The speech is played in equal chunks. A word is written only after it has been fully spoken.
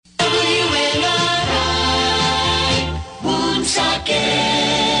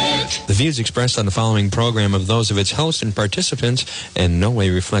views expressed on the following program of those of its hosts and participants in no way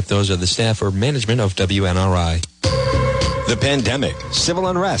reflect those of the staff or management of WNRI. The pandemic, civil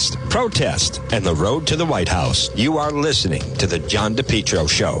unrest, protest, and the road to the White House. You are listening to The John DePetro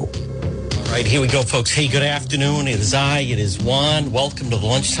Show. All right, here we go, folks. Hey, good afternoon. It is Juan. Welcome to the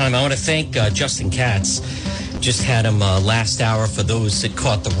lunchtime. I want to thank Justin Katz. Just had him last hour for those that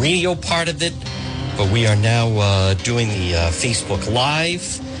caught the radio part of it. But we are now doing the Facebook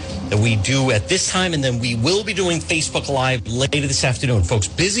Live that we do at this time, and then we will be doing Facebook Live later this afternoon. Folks,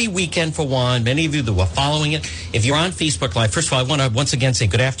 busy weekend for Juan. Many of you that were following it. If you're on Facebook Live, first of all, I want to once again say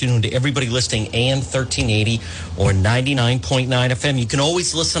good afternoon to everybody listening AM 1380 or 99.9 FM. You can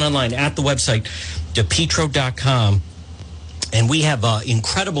always listen online at the website, DePetro.com. And we have an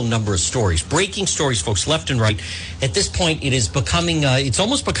incredible number of stories, breaking stories, folks, left and right. At this point, it is becoming, it's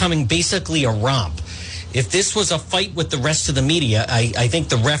almost becoming basically a romp. If this was a fight with the rest of the media, I think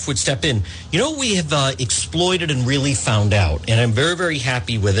the ref would step in. You know, we have exploited and really found out, and I'm very, very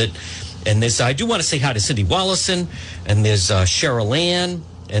happy with it. And this, I do want to say hi to Cindy Wallison, and there's Cheryl Ann,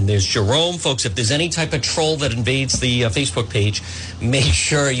 and there's Jerome. Folks, if there's any type of troll that invades the Facebook page, make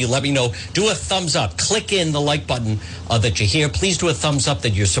sure you let me know. Do a thumbs up. Click in the like button that you're here. Please do a thumbs up that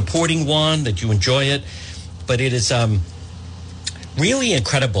you're supporting Juan, that you enjoy it. But it is really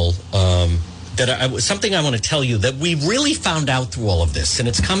incredible something I want to tell you that we really found out through all of this. And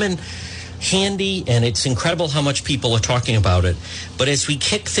it's coming handy, and it's incredible how much people are talking about it. But as we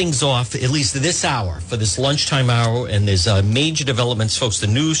kick things off, at least this hour, for this lunchtime hour, and there's major developments, folks, the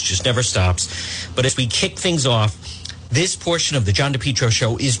news just never stops. But as we kick things off, this portion of the John DePetro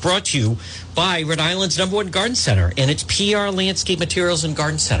Show is brought to you by Rhode Island's #1 garden center, and it's PR Landscape Materials and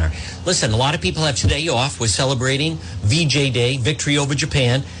Garden Center. Listen, a lot of people have today off. We're celebrating VJ Day, victory over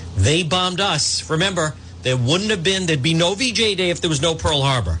Japan. They bombed us. Remember, there'd be no VJ Day if there was no Pearl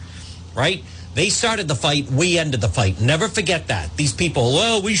Harbor. Right? They started the fight. We ended the fight. Never forget that. These people,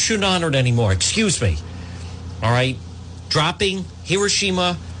 well, we shouldn't honor it anymore. Excuse me. All right? Dropping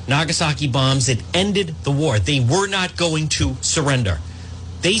Hiroshima, Nagasaki bombs, it ended the war. They were not going to surrender.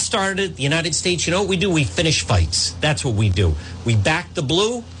 They started, the United States, you know what we do? We finish fights. That's what we do. We back the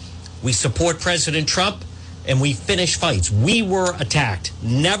blue. We support President Trump. And we finish fights. We were attacked.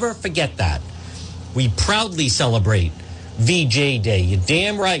 Never forget that. We proudly celebrate VJ Day. You're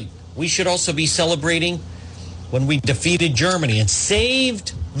damn right. We should also be celebrating when we defeated Germany and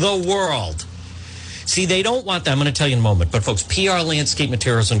saved the world. See, they don't want that. I'm going to tell you in a moment. But, folks, PR Landscape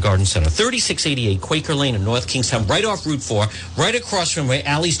Materials and Garden Center, 3688 Quaker Lane in North Kingstown, right off Route 4, right across from where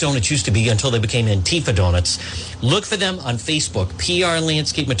Allie's Donuts used to be until they became Antifa Donuts. Look for them on Facebook, PR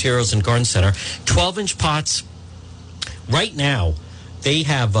Landscape Materials and Garden Center. 12-inch pots. Right now, they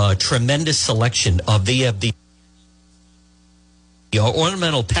have a tremendous selection of the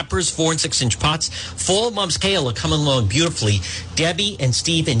ornamental peppers, 4 and 6 inch pots. Fall Mums Kale are coming along beautifully. Debbie and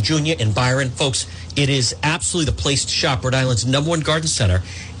Steve and Junior and Byron, folks, it is absolutely the place to shop. Rhode Island's #1 garden center,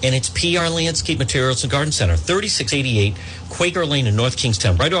 and it's PR Landscape Materials and Garden Center, 3688 Quaker Lane in North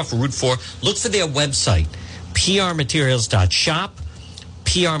Kingstown, right off of Route 4. Look for their website, prmaterials.shop.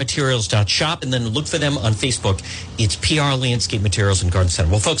 prmaterials.shop, and then look for them on Facebook. It's PR Landscape Materials and Garden Center.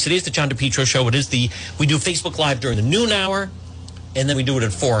 Well, folks, it is the John DePetro Show. We do Facebook Live during the noon hour, and then we do it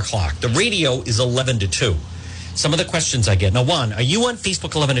at 4 o'clock. The radio is 11 to 2. Some of the questions I get. Now, Juan, are you on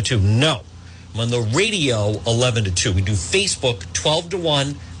Facebook 11 to 2? No. I'm on the radio 11 to 2. We do Facebook 12 to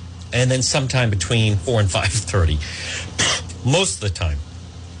 1, and then sometime between 4 and 5:30. Most of the time.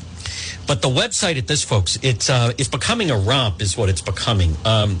 But the website at this, folks, it's becoming a romp is what it's becoming.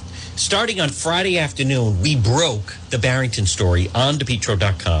 Starting on Friday afternoon, we broke the Barrington story on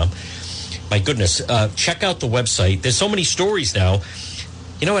DePetro.com. My goodness, check out the website. There's so many stories now.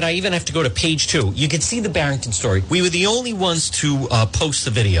 You know what? I even have to go to page 2. You can see the Barrington story. We were the only ones to post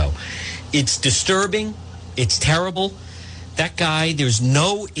the video. It's disturbing. It's terrible. That guy, there's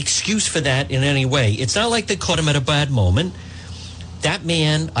no excuse for that in any way. It's not like they caught him at a bad moment. That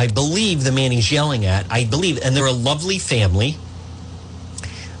man, I believe the man he's yelling at, and they're a lovely family.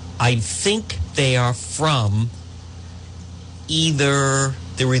 I think they are from they're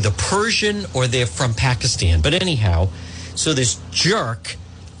either Persian or they're from Pakistan. But anyhow, so this jerk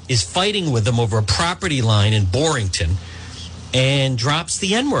is fighting with them over a property line in Borington and drops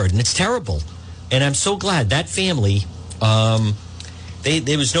the N-word, and it's terrible. And I'm so glad that family,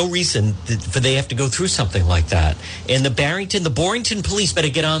 there was no reason for they have to go through something like that. And the Borington police better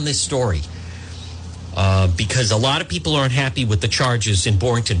get on this story because a lot of people aren't happy with the charges in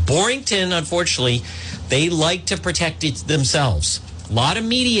Borington. Borington, unfortunately, they like to protect themselves. A lot of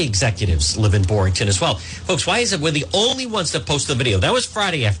media executives live in Borrington as well. Folks, why is it we're the only ones that post the video? That was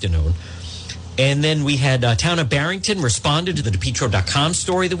Friday afternoon. And then we had Town of Barrington responded to the DePietro.com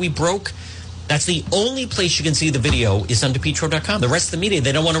story that we broke. That's the only place you can see the video is on DePietro.com. The rest of the media,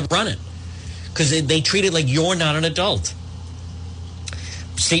 they don't want to run it because they treat it like you're not an adult.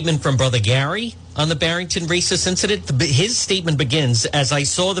 Statement from Brother Gary on the Barrington racist incident. His statement begins, as I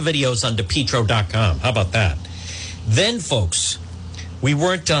saw the videos on DePietro.com. How about that? Then, folks, we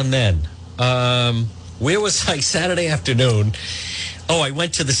weren't done then. Where was I Saturday afternoon? Oh, I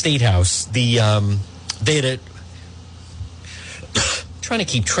went to the State House. They had a... trying to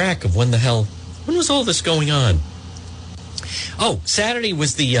keep track of when was all this going on? Oh, Saturday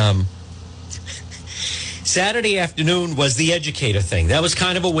was the... Saturday afternoon was the educator thing. That was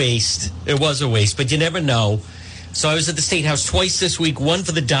kind of a waste. It was a waste, but you never know. So I was at the State House twice this week, one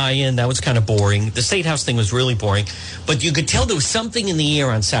for the die-in. That was kind of boring. The State House thing was really boring. But you could tell there was something in the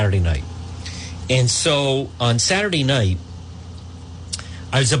air on Saturday night. And so on Saturday night,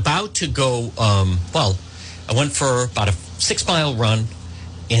 I was about to go, I went for about a 6-mile run,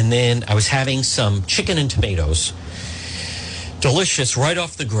 and then I was having some chicken and tomatoes. Delicious, right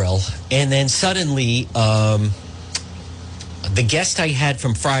off the grill. And then suddenly, the guest I had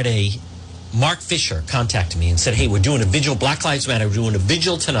from Friday, Mark Fisher, contacted me and said, hey, we're doing a vigil, Black Lives Matter, we're doing a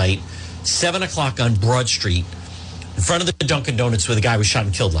vigil tonight, 7 o'clock on Broad Street, in front of the Dunkin' Donuts where the guy was shot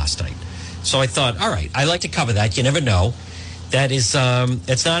and killed last night. So I thought, all right, I like to cover that. You never know. That is,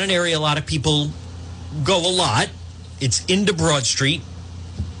 it's not an area a lot of people go a lot. It's into Broad Street.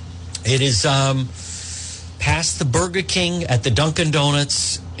 It is past the Burger King at the Dunkin'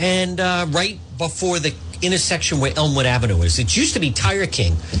 Donuts and right before the intersection where Elmwood Avenue is. It used to be Tire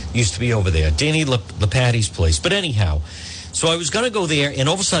King, used to be over there, Danny LaPatty's place. But anyhow, so I was going to go there, and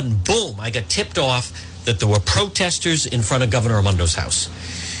all of a sudden, boom, I got tipped off that there were protesters in front of Governor Armando's house.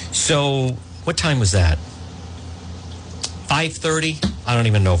 So what time was that? 5:30? I don't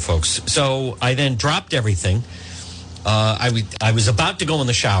even know, folks. So I then dropped everything. I was about to go in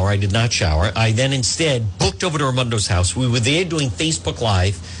the shower. I did not shower. I then instead booked over to Armando's house. We were there doing Facebook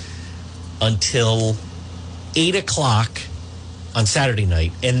Live until 8 o'clock on Saturday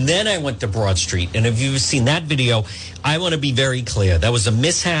night. And then I went to Broad Street. And if you've seen that video, I want to be very clear. That was a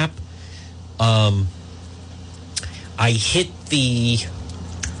mishap. I hit the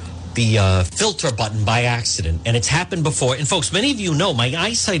filter button by accident, and it's happened before. And folks, many of you know my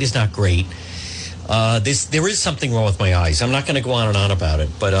eyesight is not great. There is something wrong with my eyes. I'm not going to go on and on about it,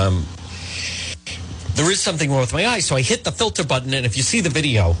 but there is something wrong with my eyes. So I hit the filter button, and if you see the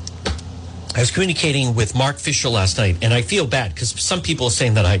video, I was communicating with Mark Fisher last night, and I feel bad because some people are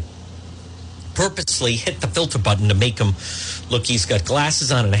saying that I purposely hit the filter button to make him look he's got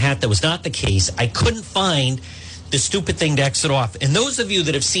glasses on and a hat. That was not the case. I couldn't find the stupid thing to exit off. And those of you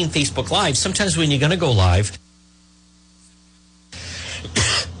that have seen Facebook Live, sometimes when you're going to go live,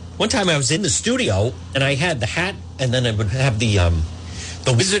 one time I was in the studio and I had the hat, and then I would have the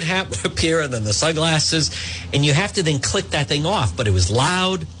wizard hat would appear, and then the sunglasses, and you have to then click that thing off. But it was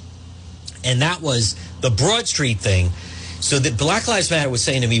loud, and that was the Broad Street thing. So the Black Lives Matter was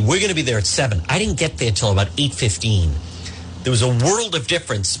saying to me, we're going to be there at 7. I didn't get there till about 8:15. There was a world of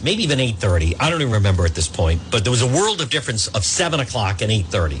difference, maybe even 8:30. I don't even remember at this point, but there was a world of difference of 7 o'clock and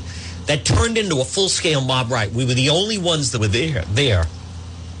 8:30. That turned into a full-scale mob riot. We were the only ones that were there.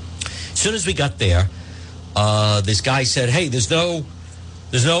 As soon as we got there, this guy said, hey, there's no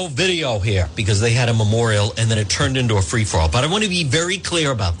video here, because they had a memorial, and then it turned into a free-for-all. But I want to be very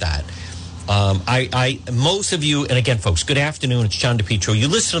clear about that. Most of you, and again, folks, good afternoon. It's John DePietro. You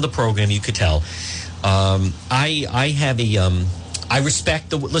listen to the program, you could tell. I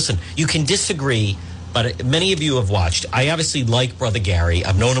respect listen, you can disagree, but many of you have watched. I obviously like Brother Gary.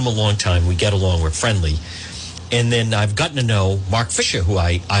 I've known him a long time. We get along. We're friendly. And then I've gotten to know Mark Fisher, who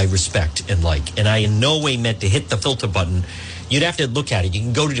I respect and like. And I in no way meant to hit the filter button. You'd have to look at it. You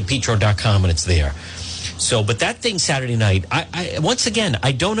can go to DePietro.com and it's there. So, but that thing Saturday night, I once again,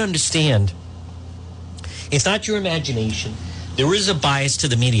 I don't understand. It's not your imagination. There is a bias to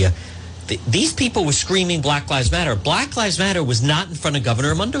the media. These people were screaming Black Lives Matter. Black Lives Matter was not in front of Governor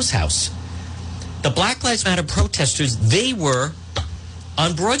Armando's house. The Black Lives Matter protesters, they were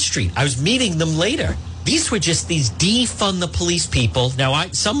on Broad Street. I was meeting them later. These were just these defund the police people. Now,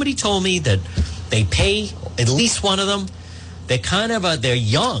 somebody told me that they pay, at least one of them. They're kind of, they're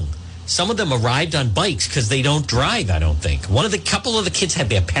young. Some of them arrived on bikes because they don't drive, I don't think. Couple of the kids had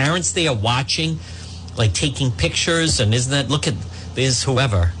their parents there watching, like taking pictures. And isn't that, look at, there's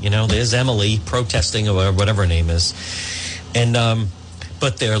whoever, there's Emily protesting or whatever her name is. And,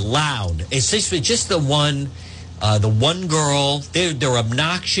 but they're loud. It's just the one, The one girl, they're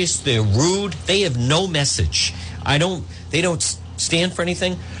obnoxious, they're rude, they have no message. They don't stand for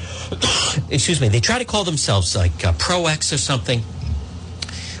anything. Excuse me. They try to call themselves like Pro-X or something,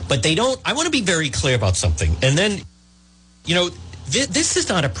 but they don't. I want to be very clear about something. And then, this is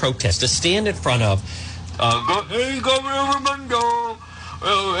not a protest. To stand in front of, hey, Governor Raimondo,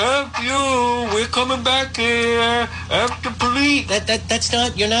 F you, we're coming back here, F the police. That's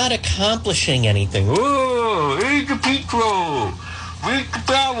not, you're not accomplishing anything. Oh, hey, DePietro, beat the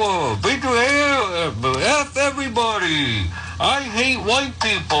power, beat the air, F everybody. I hate white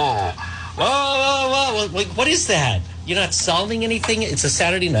people. Well, what is that? You're not solving anything? It's a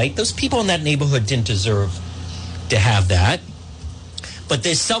Saturday night. Those people in that neighborhood didn't deserve to have that. But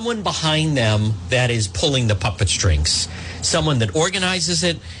there's someone behind them that is pulling the puppet strings. Someone that organizes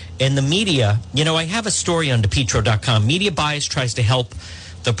it. And the media, I have a story on DePietro.com. Media bias tries to help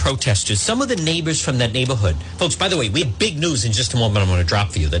the protesters. Some of the neighbors from that neighborhood. Folks, by the way, we have big news in just a moment I'm going to drop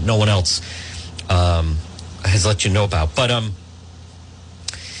for you that no one else has let you know about. But,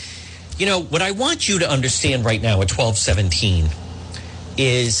 what I want you to understand right now at 12:17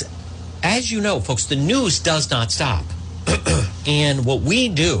 is, as you know, folks, the news does not stop. And what we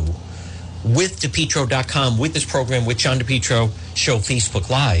do with DePietro.com, with this program, with John DePietro Show Facebook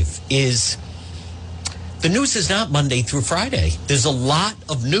Live, is the news is not Monday through Friday. There's a lot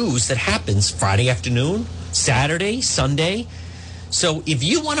of news that happens Friday afternoon, Saturday, Sunday. So if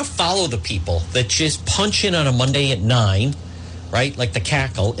you want to follow the people that just punch in on a Monday at 9, right, like the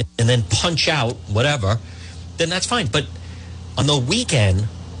cackle, and then punch out whatever, then that's fine. But on the weekend,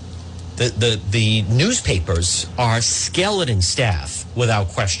 the newspapers are skeleton staff without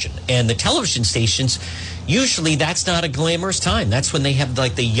question. And the television stations, usually that's not a glamorous time. That's when they have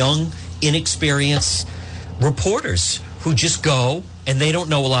like the young, inexperienced reporters who just go and they don't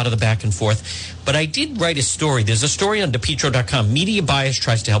know a lot of the back and forth. But I did write a story. There's a story on DePietro.com. Media bias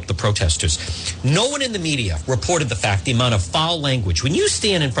tries to help the protesters. No one in the media reported the amount of foul language. When you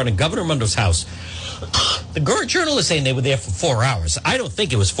stand in front of Governor Raimondo's house, the journalists saying they were there for 4 hours. I don't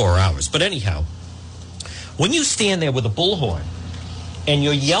think it was 4 hours. But anyhow, when you stand there with a bullhorn and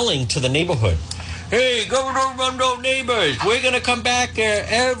you're yelling to the neighborhood, hey, Governor Raimondo neighbors, we're going to come back there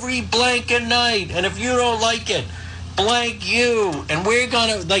every blanking night. And if you don't like it, blank you. And we're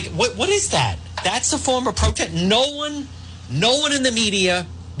going to, what is that? That's a form of protest. No one in the media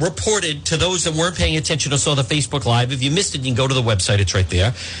reported, to those that weren't paying attention or saw the Facebook Live. If you missed it, you can go to the website. It's right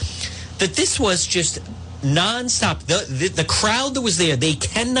there. That this was just nonstop. The crowd that was there, they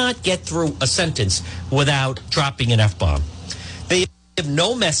cannot get through a sentence without dropping an F-bomb. They have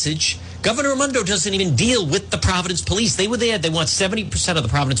no message. Governor Raimondo doesn't even deal with the Providence Police. They were there. They want 70% of the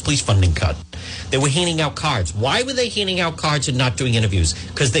Providence Police funding cut. They were handing out cards. Why were they handing out cards and not doing interviews?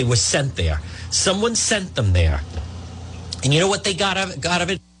 Because they were sent there. Someone sent them there. And you know what they got of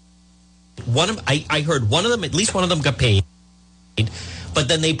it? I heard one of them, at least one of them got paid. But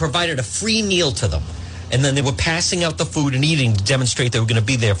then they provided a free meal to them. And then they were passing out the food and eating to demonstrate they were going to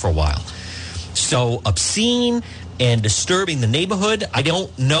be there for a while. So obscene and disturbing the neighborhood. I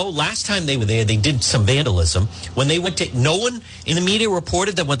don't know. Last time they were there, they did some vandalism. When they went to, no one in the media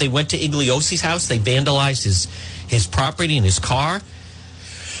reported that when they went to Igliosi's house, they vandalized his property and his car.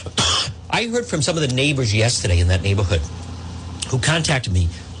 I heard from some of the neighbors yesterday in that neighborhood who contacted me.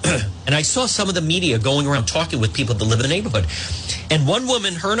 And I saw some of the media going around talking with people that live in the neighborhood. And one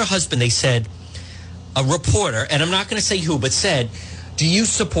woman, her and her husband, they said, a reporter, and I'm not going to say who, but said, do you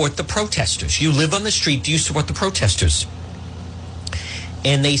support the protesters? You live on the street. Do you support the protesters?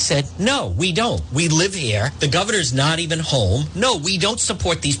 And they said, no, we don't. We live here. The governor's not even home. No, we don't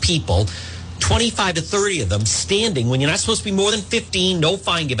support these people. 25 to 30 of them standing when you're not supposed to be more than 15, no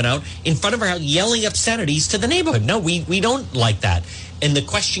fine given out, in front of our house, yelling obscenities to the neighborhood. No, we don't like that. And the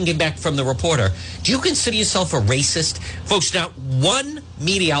question came back from the reporter, do you consider yourself a racist? Folks, now one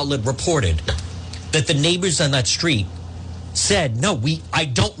media outlet reported that the neighbors on that street said, no, I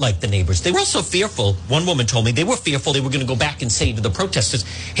don't like the neighbors. They were also fearful. One woman told me they were fearful they were going to go back and say to the protesters,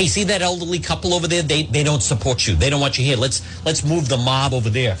 hey, see that elderly couple over there? They don't support you. They don't want you here. Let's move the mob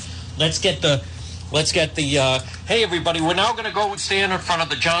over there. Let's get the hey, everybody, we're now going to go and stand in front of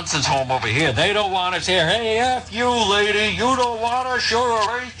the Johnson's home over here. They don't want us here. Hey, F you, lady. You don't want us. You're a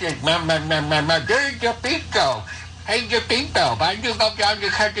racist. There's your Pico. Hey, your Pico. I do go down to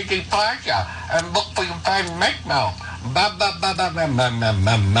Kennedy Plaza and look for your friend Mecmo.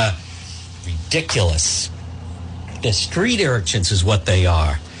 Ridiculous. The street urchins is what they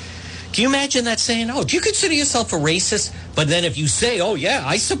are. Can you imagine that saying, oh, do you consider yourself a racist? But then if you say, oh, yeah,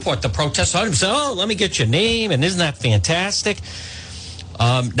 I support the protest, I'd say, oh, let me get your name, and isn't that fantastic?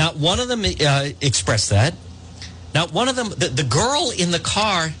 Not one of them expressed that. Now, one of them, the girl in the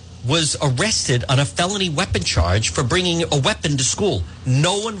car was arrested on a felony weapon charge for bringing a weapon to school.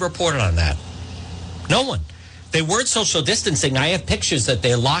 No one reported on that. No one. They weren't social distancing. I have pictures that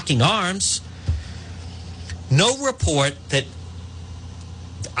they're locking arms. No report that...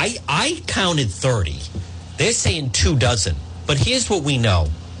 I counted 30. They're saying 24. But here's what we know.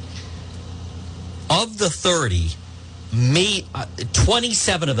 Of the 30,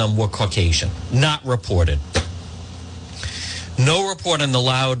 27 of them were Caucasian, not reported. No report on the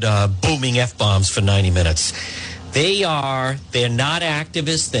loud booming F-bombs for 90 minutes. They're not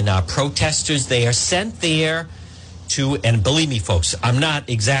activists. They're not protesters. They are sent there to, and believe me, folks, I'm not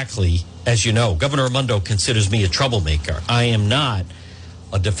exactly, as you know, Governor Raimondo considers me a troublemaker. I am not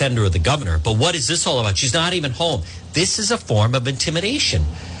a defender of the governor. But what is this all about? She's not even home. This is a form of intimidation.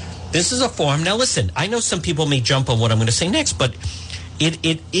 This is a form. Now, listen, I know some people may jump on what I'm going to say next, but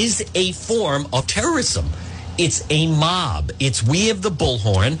it is a form of terrorism. It's a mob. It's we have the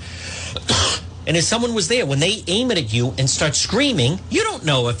bullhorn. And if someone was there, when they aim it at you and start screaming, you don't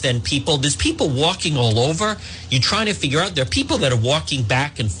know if then there's people walking all over. You're trying to figure out, there are people that are walking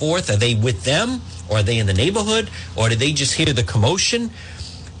back and forth. Are they with them? Or are they in the neighborhood? Or did they just hear the commotion?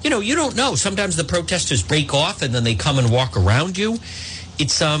 You know, you don't know. Sometimes the protesters break off and then they come and walk around you.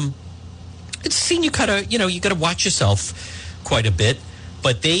 It's a scene you gotta watch yourself quite a bit.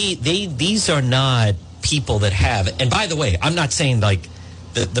 But these are not people that have, and by the way, I'm not saying like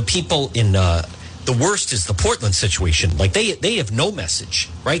the people in the worst is the Portland situation. Like they have no message,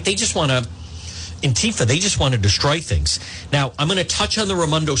 right? They just want to, Antifa, they just want to destroy things. Now, I'm going to touch on the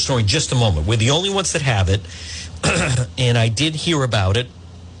Raimondo story in just a moment. We're the only ones that have it, and I did hear about it.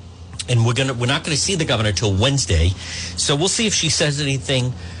 And we're not going to see the governor till Wednesday, so we'll see if she says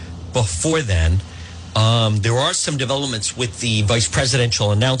anything before then. There are some developments with the vice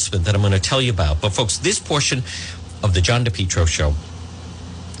presidential announcement that I'm going to tell you about. But folks, this portion of the John DePetro show,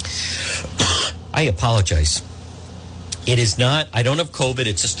 I apologize. It is not, I don't have COVID.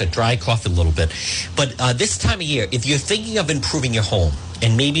 It's just a dry cough a little bit. But this time of year, if you're thinking of improving your home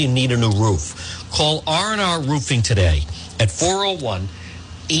and maybe you need a new roof, call R&R Roofing today at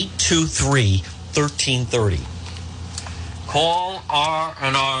 401-823-1330. Call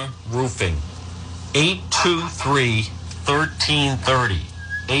R&R Roofing. 823-1330.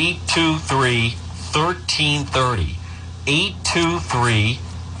 823-1330.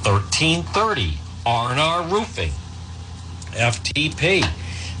 823-1330. R&R Roofing. FTP.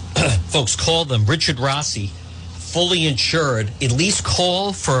 Folks, call them. Richard Rossi, fully insured. At least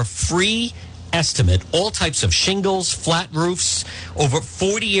call for a free estimate. All types of shingles, flat roofs, over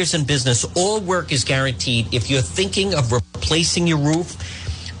 40 years in business. All work is guaranteed. If you're thinking of replacing your roof,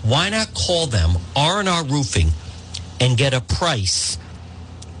 why not call them, R&R Roofing, and get a price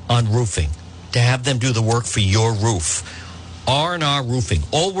on roofing to have them do the work for your roof. R&R Roofing.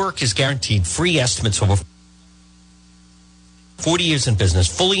 All work is guaranteed. Free estimates over 40 years in business.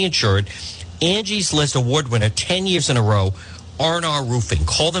 Fully insured. Angie's List Award winner 10 years in a row. R&R Roofing.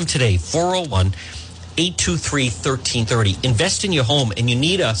 Call them today, 401-823-1330. Invest in your home and you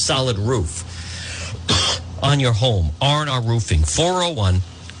need a solid roof on your home. R&R Roofing,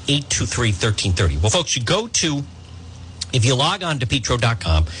 401-823-1330. Well, folks, you go to, if you log on to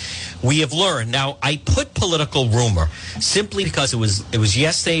petro.com, we have learned. Now, I put political rumor simply because it was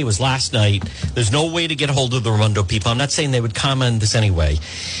yesterday, it was last night. There's no way to get a hold of the Raimondo people. I'm not saying they would comment on this anyway,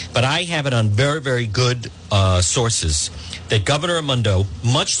 but I have it on very, very good sources that Governor Raimondo,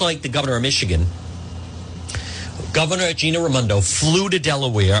 much like the governor of Michigan, Governor Gina Raimondo flew to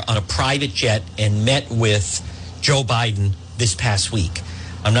Delaware on a private jet and met with Joe Biden this past week.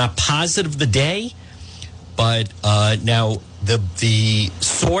 I'm not positive the day, but now the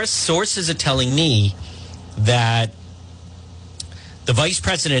sources are telling me that the vice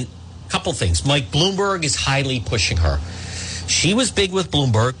president, couple things. Mike Bloomberg is highly pushing her. She was big with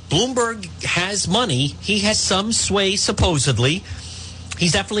Bloomberg. Bloomberg has money. He has some sway, supposedly.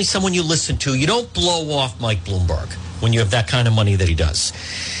 He's definitely someone you listen to. You don't blow off Mike Bloomberg when you have that kind of money that he does.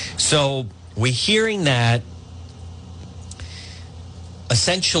 So we're hearing that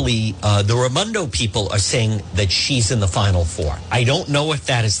essentially the Raimondo people are saying that she's in the Final Four. I don't know if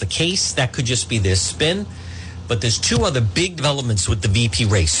that is the case. That could just be their spin. But there's two other big developments with the VP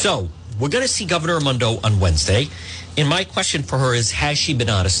race. So we're going to see Governor Raimondo on Wednesday. And my question for her is, has she been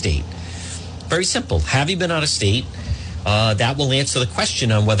out of state? Very simple. Have you been out of state? That will answer the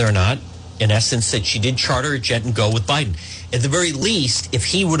question on whether or not, in essence, that she did charter a jet and go with Biden. At the very least, if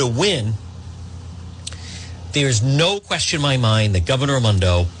he were to win, there's no question in my mind that Governor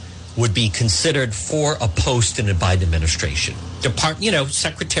Raimondo would be considered for a post in the Biden administration.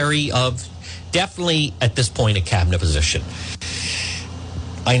 Secretary of definitely at this point a cabinet position.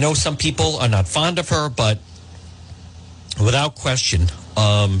 I know some people are not fond of her, but without question,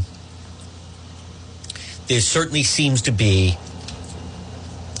 there certainly seems to be,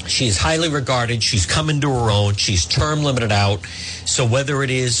 she is highly regarded. She's come into her own. She's term limited out. So whether it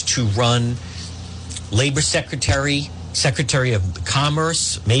is to run Labor Secretary, Secretary of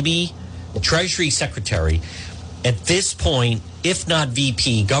Commerce, maybe Treasury Secretary, at this point, if not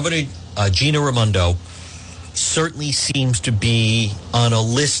VP, Governor Gina Raimondo certainly seems to be on a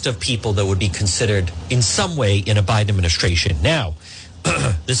list of people that would be considered in some way in a Biden administration. Now,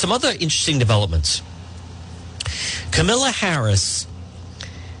 there's some other interesting developments. Kamala Harris,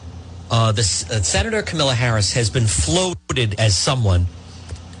 Senator Kamala Harris has been floated as someone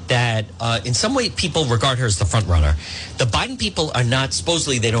that in some way people regard her as the front runner. The Biden people are not,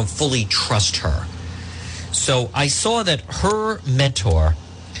 supposedly they don't fully trust her. So I saw that her mentor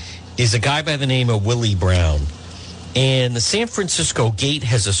is a guy by the name of Willie Brown. And the San Francisco Gate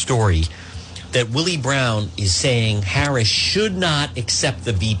has a story that Willie Brown is saying Harris should not accept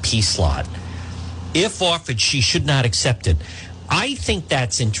the VP slot. If offered, she should not accept it. I think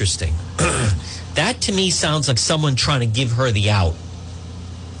that's interesting. That to me sounds like someone trying to give her the out.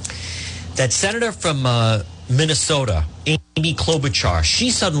 That senator from Minnesota, Amy Klobuchar,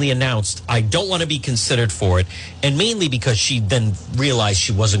 she suddenly announced, I don't want to be considered for it, and mainly because she then realized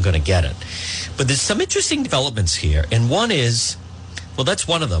she wasn't going to get it. But there's some interesting developments here, and one is, well, that's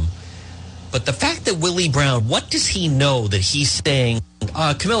one of them. But the fact that Willie Brown, what does he know that he's saying,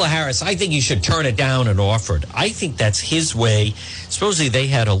 Kamala Harris, I think you should turn it down and offer it? I think that's his way. Supposedly they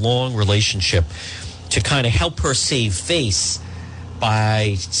had a long relationship to kind of help her save face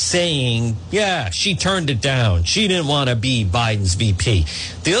by saying, yeah, she turned it down. She didn't want to be Biden's VP.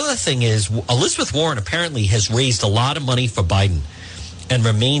 The other thing is Elizabeth Warren apparently has raised a lot of money for Biden and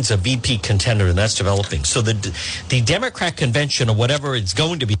remains a VP contender, and that's developing. So the Democrat convention, or whatever it's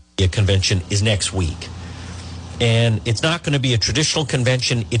going to be a convention, is next week. And it's not going to be a traditional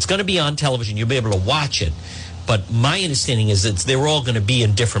convention. It's going to be on television. You'll be able to watch it. But my understanding is that they're all going to be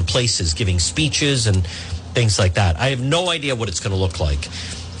in different places, giving speeches and things like that. I have no idea what it's going to look like.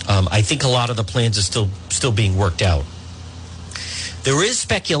 I think a lot of the plans are still being worked out. There is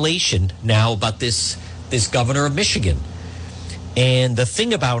speculation now about this governor of Michigan. And the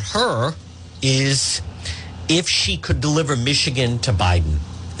thing about her is if she could deliver Michigan to Biden,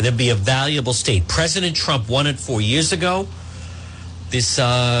 it'd be a valuable state. President Trump won it 4 years ago. This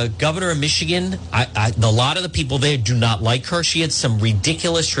governor of Michigan, a lot of the people there do not like her. She had some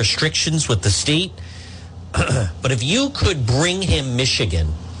ridiculous restrictions with the state. But if you could bring him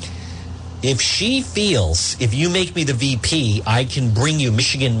Michigan, if she feels, if you make me the VP, I can bring you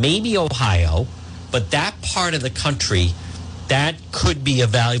Michigan, maybe Ohio, but that part of the country, that could be a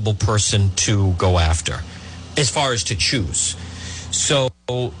valuable person to go after as far as to choose. So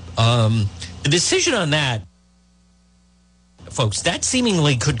the decision on that, folks, that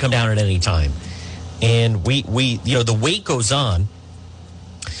seemingly could come down at any time. And we the wait goes on.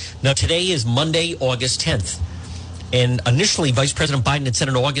 Now, today is Monday, August 10th. And initially, Vice President Biden had set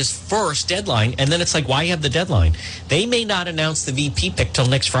an August 1st deadline. And then it's like, why have the deadline? They may not announce the VP pick till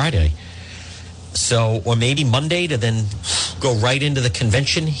next Friday. So, or maybe Monday to then go right into the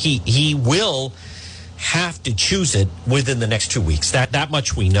convention. He will have to choose it within the next 2 weeks. That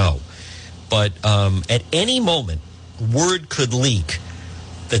much we know. But at any moment, word could leak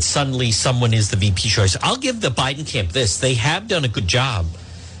that suddenly someone is the VP choice. I'll give the Biden camp this. They have done a good job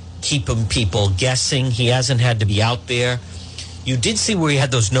keeping people guessing. He hasn't had to be out there. You did see where he had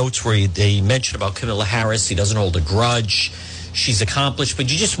those notes where they mentioned about Kamala Harris. He doesn't hold a grudge. She's accomplished.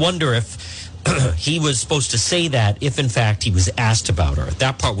 But you just wonder if he was supposed to say that if, in fact, he was asked about her.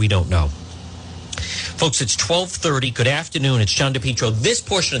 That part we don't know. Folks, it's 12:30. Good afternoon. It's John DePietro. This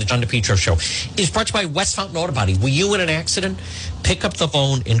portion of the John DePietro Show is brought to you by West Fountain Auto Body. Were you in an accident? Pick up the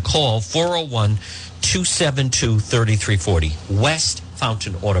phone and call 401-272-3340. West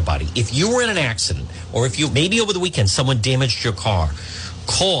Fountain Auto Body. If you were in an accident, or if you, maybe over the weekend, someone damaged your car,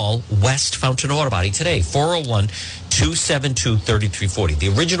 call West Fountain Auto Body today. 401-272-3340. The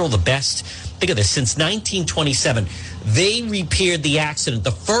original, the best. Think of this. Since 1927, they repaired the accident.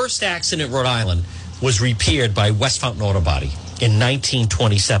 The first accident in Rhode Island was repaired by West Fountain Auto Body in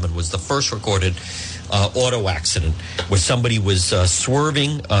 1927. Was the first recorded auto accident where somebody was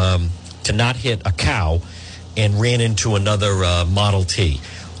swerving to not hit a cow and ran into another Model T.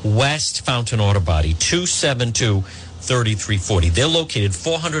 West Fountain Auto Body, 272-3340. They're located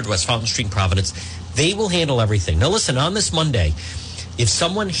 400 West Fountain Street in Providence. They will handle everything. Now listen, on this Monday, if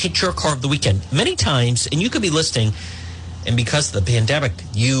someone hit your car over the weekend, many times, and you could be listening, and because of the pandemic,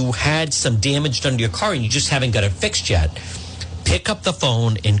 you had some damage done to your car and you just haven't got it fixed yet, pick up the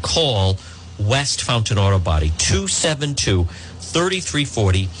phone and call West Fountain Auto Body,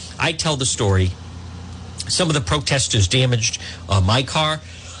 272-3340. I tell the story. Some of the protesters damaged my car.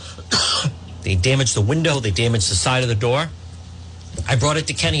 They damaged the window. They damaged the side of the door. I brought it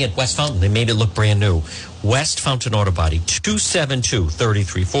to Kenny at West Fountain. They made it look brand new. West Fountain Auto Body,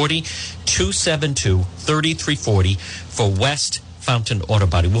 272-3340, 272-3340 for West Fountain Auto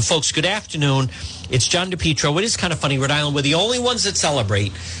Body. Well, folks, good afternoon. It's John DePietro. It is kind of funny, Rhode Island, we're the only ones that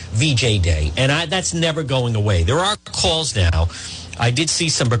celebrate VJ Day, and that's never going away. There are calls now. I did see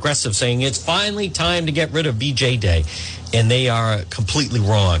some progressives saying it's finally time to get rid of VJ Day, and they are completely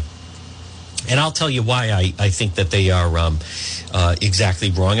wrong. And I'll tell you why I think that they are exactly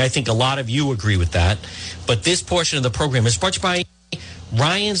wrong. I think a lot of you agree with that. But this portion of the program is brought to you by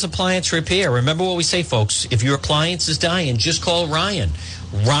Ryan's Appliance Repair. Remember what we say, folks. If your appliance is dying, just call Ryan.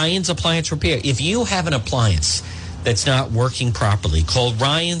 Ryan's Appliance Repair. If you have an appliance that's not working properly, call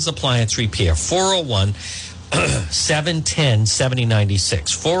Ryan's Appliance Repair,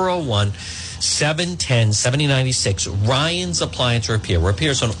 401-710-7096. 401-710-7096. Ryan's Appliance Repair.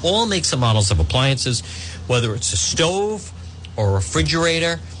 Repairs on all makes and models of appliances, whether it's a stove or a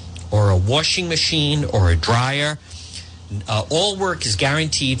refrigerator or a washing machine or a dryer. All work is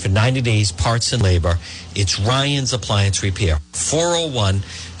guaranteed for 90 days, parts and labor. It's Ryan's Appliance Repair.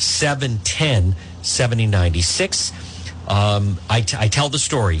 401-710-7096. I tell the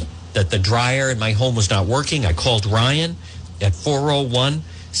story that the dryer in my home was not working. I called Ryan at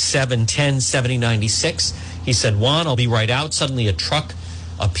 401-710-7096. He said, Juan, I'll be right out. Suddenly a truck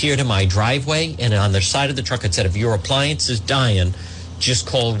appeared in my driveway, and on the side of the truck it said, if your appliance is dying, just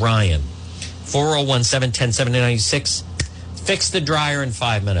call Ryan. 401-710-7096. Fix the dryer in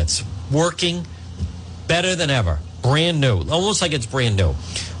 5 minutes. Working better than ever. Brand new. Almost like it's brand new.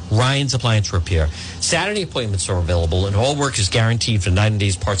 Ryan's Appliance Repair. Saturday appointments are available, and all work is guaranteed for 90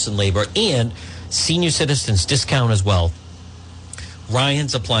 days, parts and labor, and senior citizens discount as well.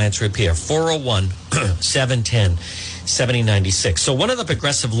 Ryan's Appliance Repair, 401-710-7096. So one of the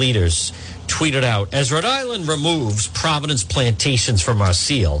progressive leaders tweeted out, as Rhode Island removes Providence plantations from our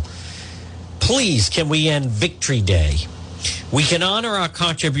seal, please can we end Victory Day? We can honor our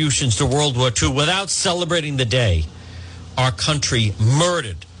contributions to World War II without celebrating the day our country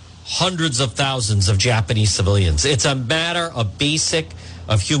murdered hundreds of thousands of Japanese civilians. It's a matter of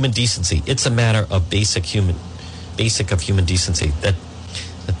human decency. It's a matter of basic human decency.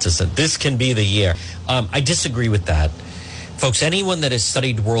 This can be the year. I disagree with that. Folks, anyone that has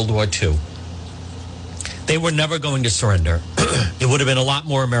studied World War II, they were never going to surrender. It would have been a lot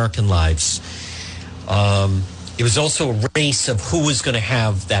more American lives. It was also a race of who was going to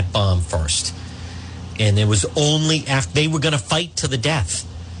have that bomb first. And it was only after they were going to fight to the death.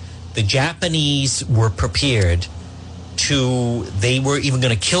 The Japanese were prepared they were even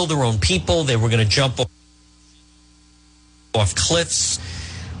going to kill their own people. They were going to jump off cliffs.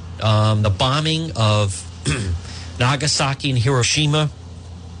 The bombing of Nagasaki and Hiroshima,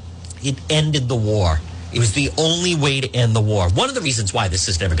 it ended the war. It was the only way to end the war. One of the reasons why this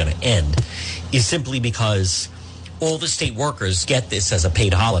is never going to end is simply because all the state workers get this as a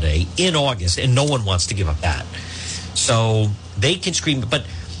paid holiday in August, and no one wants to give up that. So they can scream. But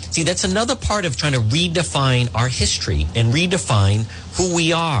see, that's another part of trying to redefine our history and redefine who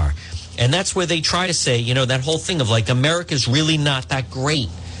we are. And that's where they try to say, that whole thing of like, America's really not that great.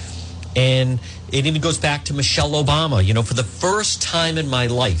 And it even goes back to Michelle Obama. For the first time in my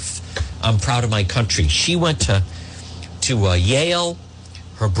life, I'm proud of my country. She went to Yale.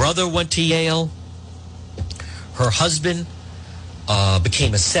 Her brother went to Yale. Her husband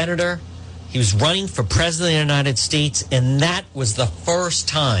became a senator. He was running for president of the United States, and that was the first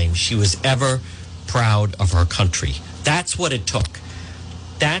time she was ever proud of her country. That's what it took.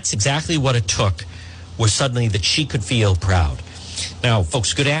 That's exactly what it took, was suddenly that she could feel proud. Now,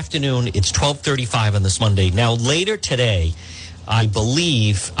 folks, good afternoon. It's 12:35 on this Monday. Now, later today, I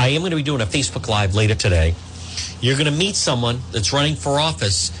believe I am going to be doing a Facebook Live later today. You're going to meet someone that's running for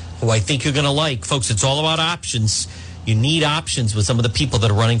office who I think you're going to like. Folks, it's all about options. You need options with some of the people that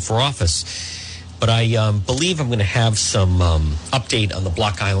are running for office. But I believe I'm going to have some update on the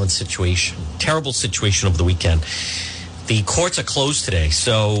Block Island situation. Terrible situation over the weekend. The courts are closed today.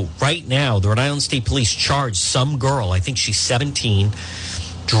 So right now, the Rhode Island State Police charged some girl, I think she's 17,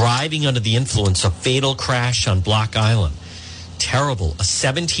 driving under the influence, a fatal crash on Block Island. Terrible. A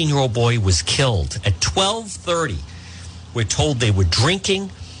 17-year-old boy was killed at 12:30. We're told they were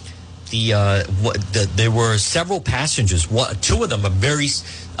drinking. There were several passengers. Two of them are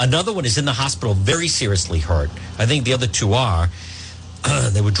another one is in the hospital, very seriously hurt. I think the other two are.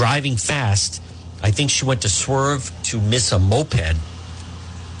 They were driving fast. I think she went to swerve to miss a moped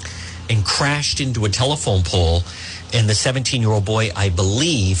and crashed into a telephone pole. And the 17-year-old boy, I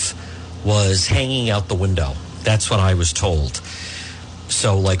believe, was hanging out the window. That's what I was told.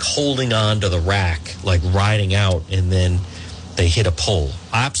 So, like, holding on to the rack, like riding out, and then they hit a pole.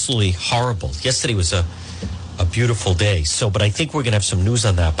 Absolutely horrible. Yesterday was a beautiful day. But I think we're going to have some news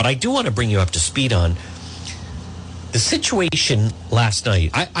on that. But I do want to bring you up to speed on the situation last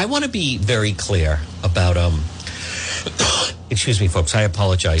night. I want to be very clear about, excuse me, folks, I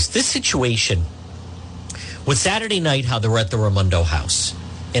apologize. This situation with Saturday night, how they were at the Raimondo house.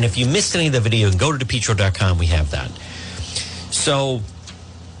 And if you missed any of the video, go to DePietro.com. We have that. So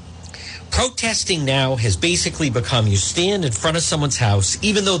protesting now has basically become you stand in front of someone's house,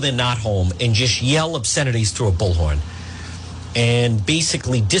 even though they're not home, and just yell obscenities through a bullhorn and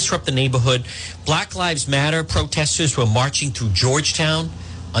basically disrupt the neighborhood. Black Lives Matter protesters were marching through Georgetown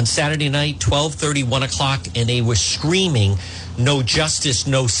on Saturday night, 12:30, 1 o'clock, and they were screaming, "No justice,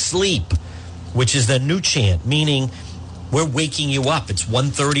 no sleep," which is the new chant, meaning we're waking you up. It's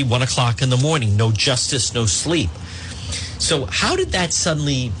 1:30, 1 o'clock in the morning. No justice, no sleep. So how did that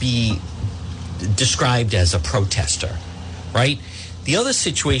suddenly be described as a protester, right? The other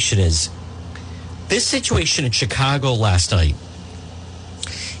situation is this situation in Chicago last night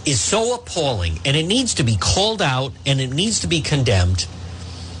is so appalling, and it needs to be called out, and it needs to be condemned,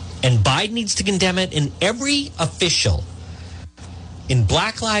 and Biden needs to condemn it, and every official in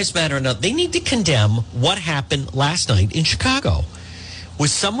Black Lives Matter, they need to condemn what happened last night in Chicago.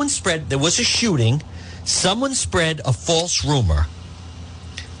 There was a shooting, someone spread a false rumor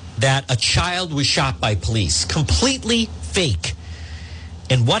that a child was shot by police. Completely fake.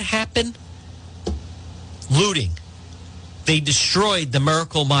 And what happened? Looting. They destroyed the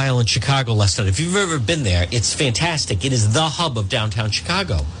Miracle Mile in Chicago last night. If you've ever been there, it's fantastic. It is the hub of downtown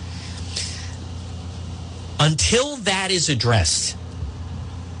Chicago. Until that is addressed,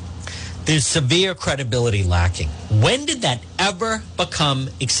 there's severe credibility lacking. When did that ever become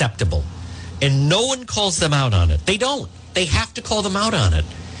acceptable? And no one calls them out on it. They don't. They have to call them out on it.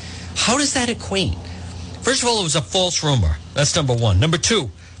 How does that equate? First of all, it was a false rumor. That's number one. Number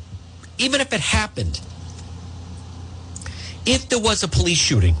two, even if it happened, if there was a police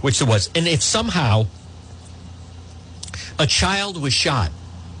shooting, which there was, and if somehow a child was shot,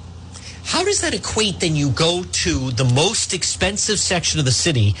 how does that equate? Then you go to the most expensive section of the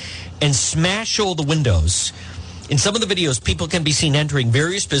city and smash all the windows. In some of the videos, people can be seen entering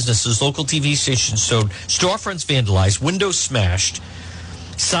various businesses, local TV stations showed storefronts vandalized, windows smashed,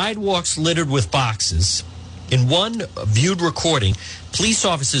 sidewalks littered with boxes. In one viewed recording, police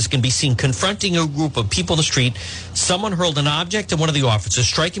officers can be seen confronting a group of people in the street. Someone hurled an object at one of the officers,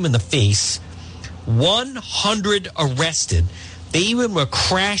 striking him in the face. 100 arrested. They even were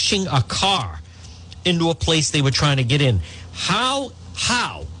crashing a car into a place they were trying to get in. How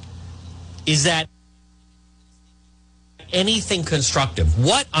is that anything constructive?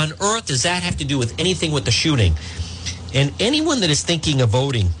 What on earth does that have to do with anything with the shooting? And anyone that is thinking of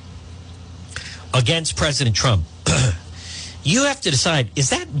voting against President Trump, you have to decide, is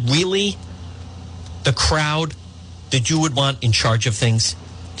that really the crowd that you would want in charge of things?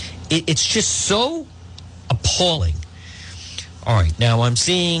 It's just so appalling. All right, now I'm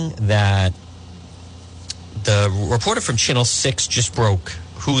seeing that the reporter from Channel 6 just broke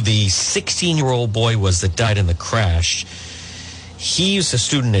who the 16-year-old boy was that died in the crash. He's a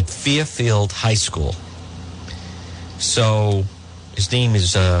student at Fairfield High School. So his name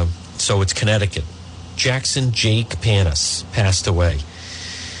is, it's Connecticut. Jackson Jake Panis passed away.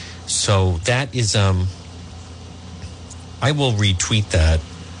 So that is, I will retweet that.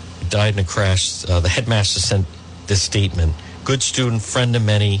 Died in a crash. The headmaster sent this statement. Good student, friend of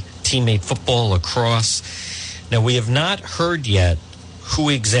many, teammate, football, lacrosse. Now, we have not heard yet who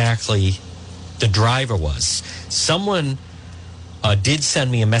exactly the driver was. Someone did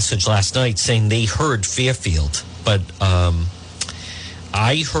send me a message last night saying they heard Fairfield, but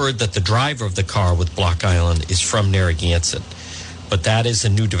I heard that the driver of the car with Block Island is from Narragansett. But that is a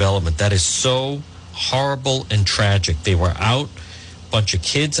new development. That is so horrible and tragic. They were out, a bunch of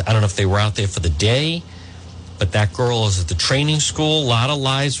kids. I don't know if they were out there for the day, but that girl is at the training school. A lot of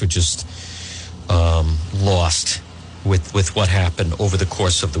lives were just lost with what happened over the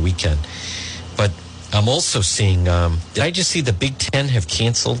course of the weekend. But I'm also seeing, did I just see the Big Ten have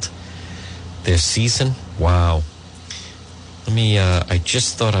canceled their season? Wow. Let me, I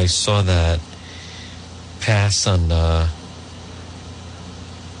just thought I saw that pass on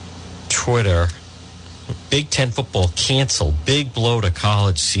Twitter. Big Ten football canceled. Big blow to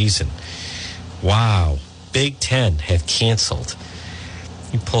college season. Wow. Big Ten have canceled.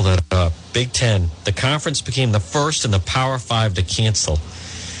 You pull that up. Big Ten. The conference became the first in the Power Five to cancel,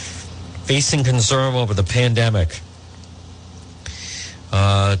 facing concern over the pandemic,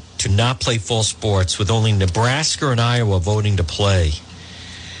 to not play fall sports, with only Nebraska and Iowa voting to play.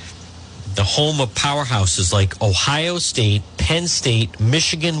 The home of powerhouses like Ohio State, Penn State,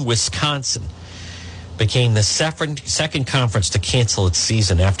 Michigan, Wisconsin became the second conference to cancel its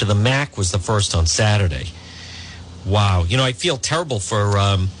season after the MAC was the first on Saturday. Wow. You know, I feel terrible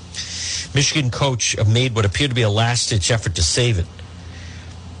for Michigan coach made what appeared to be a last-ditch effort to save it.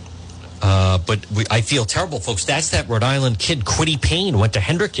 But I feel terrible, folks. That's that Rhode Island kid, Quiddy Payne, went to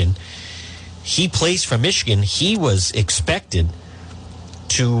Hendricken. He plays for Michigan. He was expected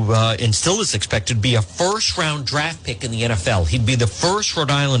to, and still is expected to be a first-round draft pick in the NFL. He'd be the first Rhode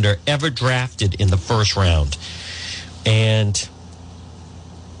Islander ever drafted in the first round. And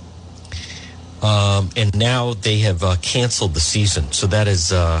now they have canceled the season. So that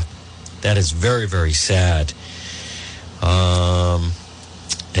is very, very sad.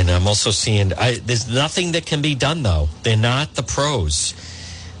 And I'm also seeing there's nothing that can be done, though. They're not the pros.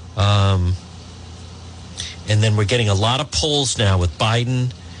 And then we're getting a lot of polls now with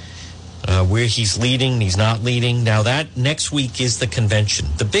Biden, where he's leading, he's not leading. Now that next week is the convention.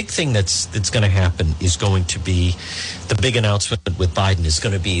 The big thing that's going to happen is going to be the big announcement with Biden is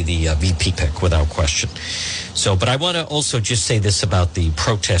going to be the VP pick without question. So, but I want to also just say this about the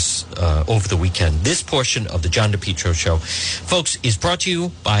protests over the weekend. This portion of the John DePietro Show, folks, is brought to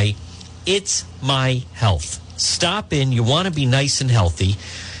you by It's My Health. Stop in. You want to be nice and healthy.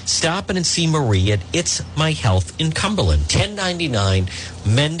 Stop in and see Marie at It's My Health in Cumberland, 1099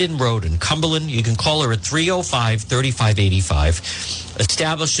 Mendon Road in Cumberland. You can call her at 305-3585.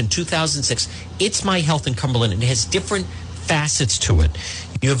 Established in 2006, It's My Health in Cumberland. It has different facets to it.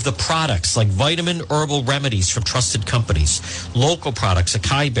 You have the products like vitamin herbal remedies from trusted companies, local products,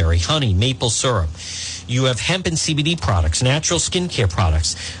 acai berry, honey, maple syrup. You have hemp and CBD products, natural skincare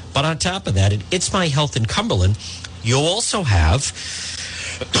products. But on top of that, at It's My Health in Cumberland, you'll also have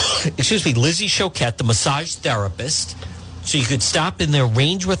Lizzie Choquette, the massage therapist. So you could stop in there,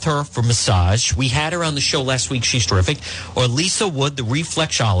 arrange with her for massage. We had her on the show last week. She's terrific. Or Lisa Wood, the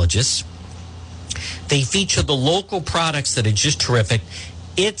reflexologist. They feature the local products that are just terrific.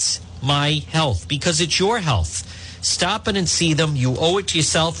 It's My Health, because it's your health. Stop in and see them. You owe it to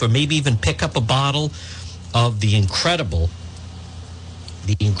yourself, or maybe even pick up a bottle of the incredible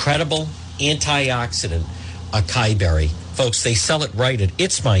antioxidant acai berry. Folks, they sell it right at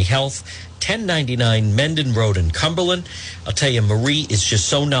It's My Health, 1099 Mendon Road in Cumberland. I'll tell you, Marie is just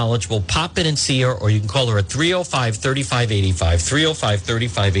so knowledgeable. Pop in and see her, or you can call her at 305-3585,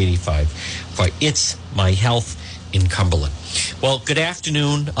 305-3585 for It's My Health in Cumberland. Well, good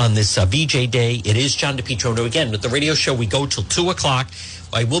afternoon on this VJ Day. It is John DePietro. Now, again, with the radio show, we go till 2 o'clock.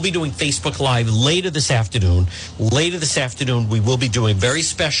 I will be doing Facebook Live later this afternoon. Later this afternoon, we will be doing very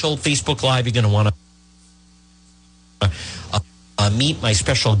special Facebook Live. You're going to want to meet my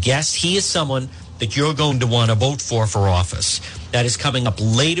special guest. He is someone that you're going to want to vote for office. That is coming up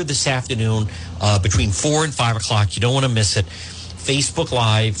later this afternoon between 4 and 5 o'clock. You don't want to miss it. Facebook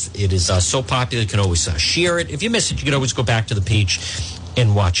Live. It is so popular. You can always share it. If you miss it, you can always go back to the page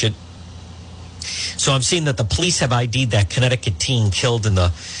and watch it. So I'm seeing that the police have ID'd that Connecticut teen killed in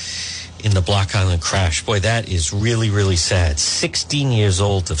the Block Island crash. Boy, that is really, really sad. 16 years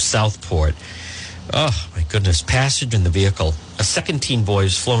old of Southport. Oh, my goodness. Passage in the vehicle. A second teen boy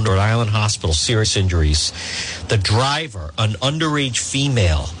was flown to Rhode Island Hospital, serious injuries. The driver, an underage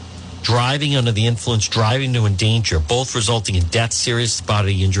female, driving under the influence, driving to endanger, both resulting in death, serious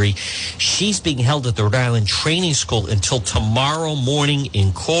bodily injury. She's being held at the Rhode Island Training School until tomorrow morning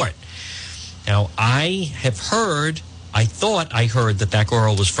in court. Now, I thought I heard that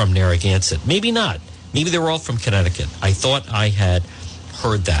girl was from Narragansett. Maybe not. Maybe they were all from Connecticut. I thought I had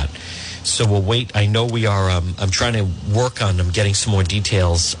heard that. So we'll wait. I know we are. I'm trying to work on them, getting some more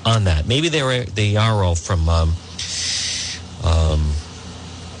details on that. Maybe they are all from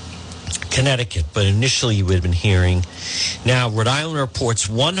Connecticut, but initially you would have been hearing. Now, Rhode Island reports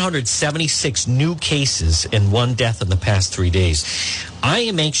 176 new cases and 1 death in the past 3 days. I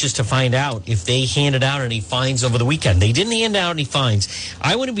am anxious to find out if they handed out any fines over the weekend. They didn't hand out any fines.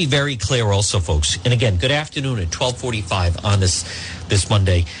 I want to be very clear also, folks. And again, good afternoon at 12:45 on this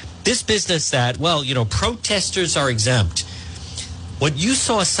Monday. This business that, protesters are exempt. What you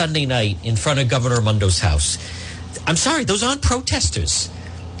saw Sunday night in front of Governor Mundo's house, I'm sorry, those aren't protesters.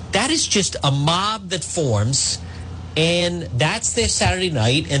 That is just a mob that forms And that's their Saturday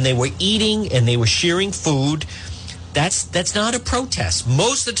night, and they were eating and they were sharing food. That's not a protest.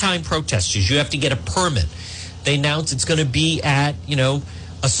 Most of the time, protesters, you have to get a permit. They announce it's going to be at,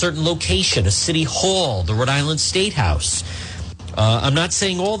 a certain location, a city hall, the Rhode Island State House. I'm not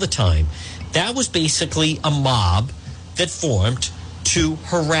saying all the time. That was basically a mob that formed to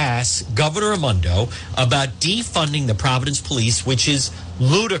harass Governor Raimondo about defunding the Providence Police, which is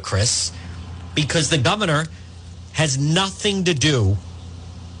ludicrous because the governor has nothing to do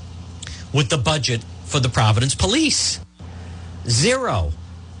with the budget for the Providence Police. Zero.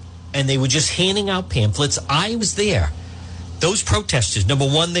 And they were just handing out pamphlets. I was there. Those protesters, number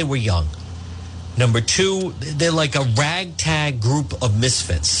one, they were young. Number two, they're like a ragtag group of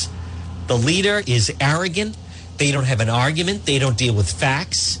misfits. The leader is arrogant. They don't have an argument. They don't deal with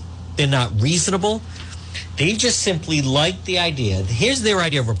facts. They're not reasonable. They just simply like the idea. Here's their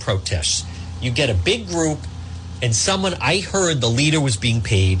idea of a protest. You get a big group, and I heard the leader was being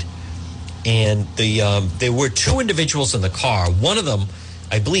paid, and there were two individuals in the car. One of them,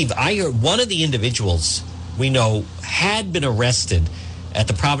 I believe, I heard one of the individuals we know had been arrested at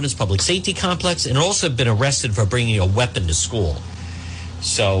the Providence Public Safety Complex and also been arrested for bringing a weapon to school.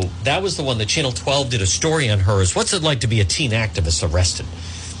 So that was the one that Channel 12 did a story on her. Is what's it like to be a teen activist arrested?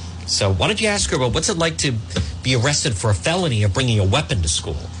 So why don't you ask her about what's it like to be arrested for a felony of bringing a weapon to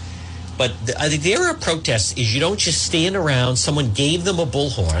school? But I think the era of protest is you don't just stand around. Someone gave them a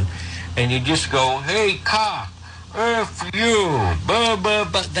bullhorn, and you just go, "Hey, cop, F you!"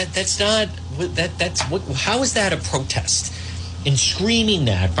 But that's not that's what. How is that a protest? And screaming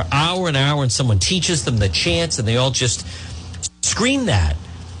that for hour and hour, and someone teaches them the chants, and they all just scream that.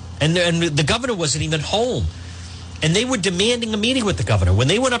 And the governor wasn't even home, and they were demanding a meeting with the governor when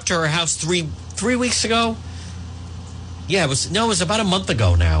they went up to her house three weeks ago. Yeah, it was about a month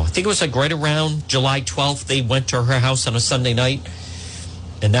ago now. I think it was like right around July 12th. They went to her house on a Sunday night,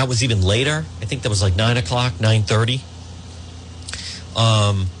 and that was even later. I think that was like 9 o'clock, 9:30.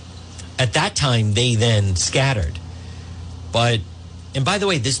 At that time, they then scattered. And by the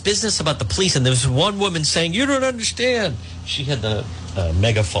way, this business about the police, and there was one woman saying, "You don't understand." She had the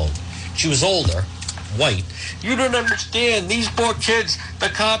megaphone. She was older, white. "You don't understand. These poor kids, the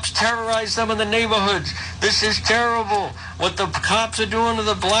cops terrorize them in the neighborhoods. This is terrible. What the cops are doing to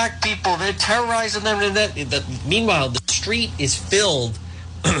the black people, they're terrorizing them." Meanwhile, the street is filled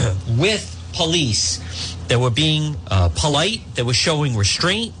with police that were being polite, that were showing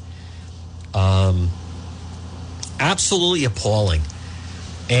restraint. Absolutely appalling.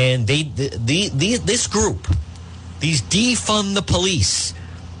 And this group, these defund the police,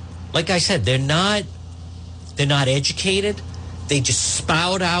 like I said, they're not educated. They just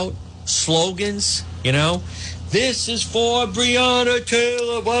spout out slogans, This is for Breonna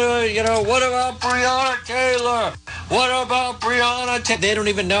Taylor. What about Breonna Taylor? What about Breonna Taylor? They don't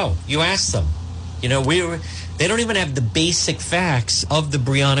even know. You ask them. They don't even have the basic facts of the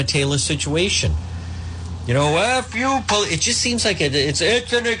Breonna Taylor situation. F you, it just seems like it's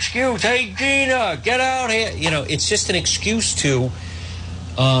an excuse. Hey, Gina, get out here. It's just an excuse to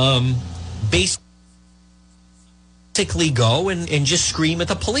basically go and just scream at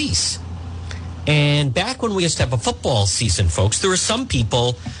the police. And back when we used to have a football season, folks, there were some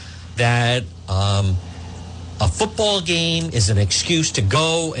people that a football game is an excuse to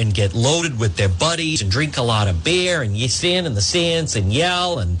go and get loaded with their buddies and drink a lot of beer, and you stand in the stands and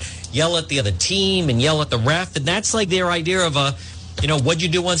yell at the other team and yell at the ref. And that's like their idea of what'd you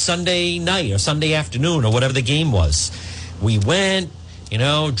do on Sunday night or Sunday afternoon or whatever the game was. We went,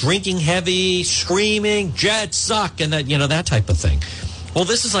 drinking heavy, screaming, Jets suck, and that type of thing. Well,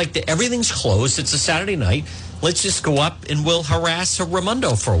 this is like everything's closed. It's a Saturday night. Let's just go up and we'll harass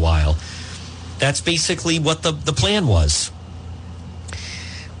Raimondo for a while. That's basically what the plan was.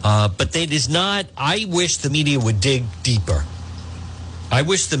 But it is not. I wish the media would dig deeper. I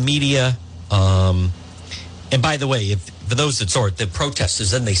wish the media, and by the way, for those that saw it, the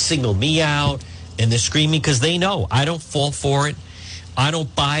protesters, then they singled me out and they're screaming because they know I don't fall for it. I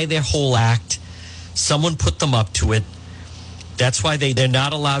don't buy their whole act. Someone put them up to it. That's why they're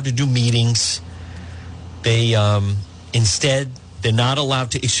not allowed to do meetings. They instead they're not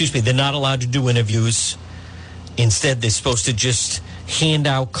allowed to do interviews. Instead, they're supposed to just hand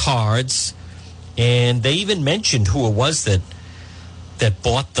out cards. And they even mentioned who it was that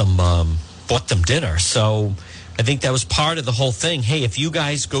bought them dinner. So I think that was part of the whole thing. Hey, if you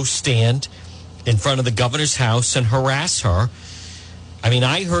guys go stand in front of the governor's house and harass her,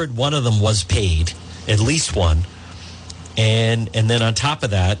 I heard one of them was paid, at least one. And then on top of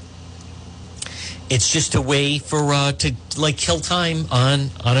that, it's just a way for to kill time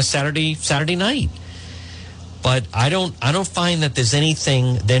on a Saturday night. But I don't find that there's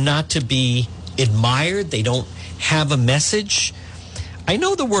anything. They're not to be admired. They don't have a message. I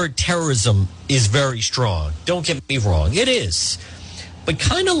know the word terrorism is very strong. Don't get me wrong. It is. But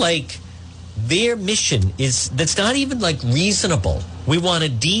kind of like their mission is, that's not even like reasonable. We want to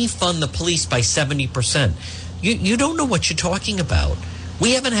defund the police by 70%. You don't know what you're talking about.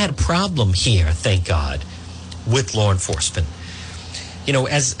 We haven't had a problem here, thank God, with law enforcement. You know,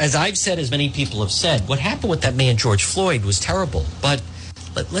 as I've said, as many people have said, what happened with that man, George Floyd, was terrible. But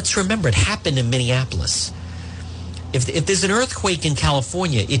let's remember, it happened in Minneapolis. If there's an earthquake in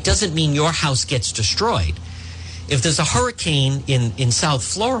California, it doesn't mean your house gets destroyed. If there's a hurricane in South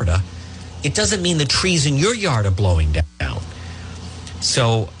Florida, it doesn't mean the trees in your yard are blowing down.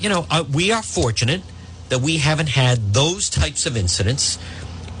 So, you know, we are fortunate that we haven't had those types of incidents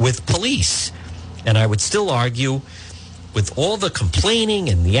with police. And I would still argue, with all the complaining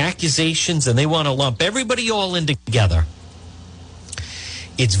and the accusations, and they want to lump everybody all in together,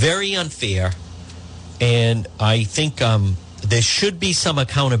 it's very unfair. And I think there should be some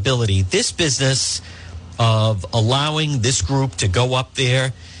accountability. This business of allowing this group to go up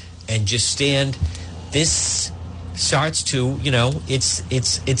there and just stand, this starts to, you know,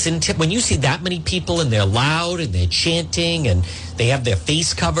 when you see that many people and they're loud and they're chanting and they have their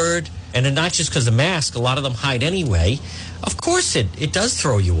face covered, and they're not just because of mask, a lot of them hide anyway. Of course it does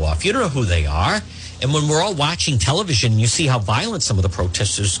throw you off. You don't know who they are. And when we're all watching television, you see how violent some of the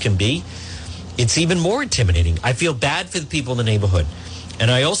protesters can be. It's even more intimidating. I feel bad for the people in the neighborhood.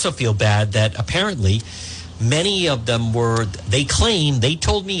 And I also feel bad that apparently many of them they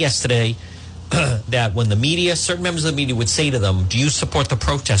told me yesterday that when the media, certain members of the media would say to them, do you support the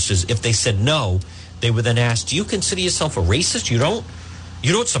protesters? If they said no, they would then ask, do you consider yourself a racist? You don't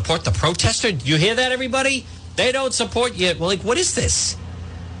support the protester? Do you hear that, everybody? They don't support you. Well, like, what is this?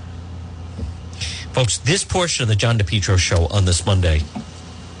 Folks, this portion of the John DePietro Show on this Monday,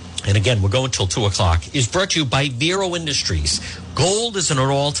 and again, we're going until 2 o'clock, is brought to you by Vero Industries. Gold is at an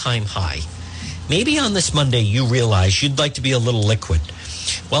all-time high. Maybe on this Monday you realize you'd like to be a little liquid.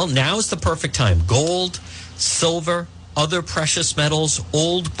 Well, now's the perfect time. Gold, silver, other precious metals,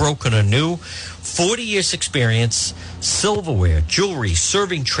 old, broken, or new. 40 years experience, silverware, jewelry,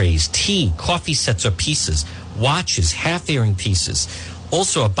 serving trays, tea, coffee sets or pieces, watches, half-earring pieces.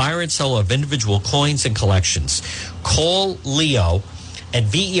 Also a buyer and seller of individual coins and collections. Call Leo at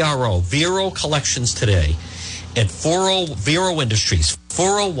VERO, Vero Collections today at Vero Industries,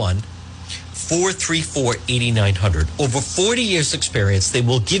 401-434-8900. Over 40 years experience, they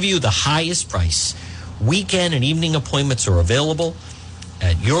will give you the highest price. Weekend and evening appointments are available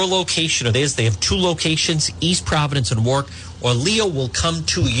at your location or theirs. They have 2 locations, East Providence and Warwick, or Leo will come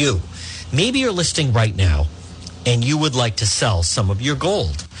to you. Maybe you're listing right now and you would like to sell some of your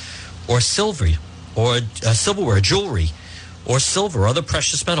gold or silver or silverware, jewelry, or silver, other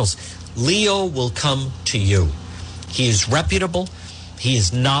precious metals. Leo will come to you. He is reputable. He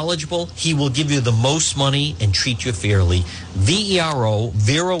is knowledgeable. He will give you the most money and treat you fairly. VERO,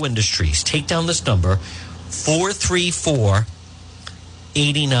 Vero Industries. Take down this number,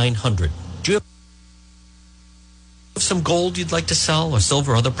 434-8900. Do you have some gold you'd like to sell, or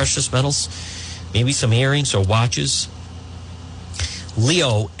silver, other precious metals? Maybe some earrings or watches?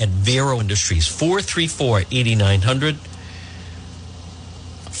 Leo at Vero Industries, 434-8900.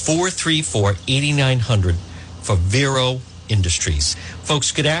 434-8900 for Vero Industries.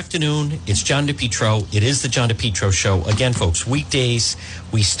 Folks, good afternoon. It's John DePietro. It is the John DePietro Show. Again, folks, weekdays,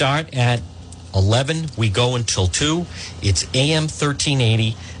 we start at 11. We go until 2. It's AM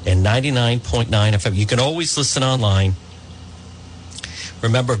 1380 and 99.9 FM. You can always listen online.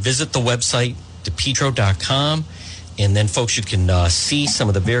 Remember, visit the website, DePietro.com. And then, folks, you can see some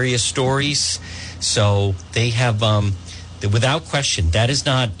of the various stories. So they have... without question, that is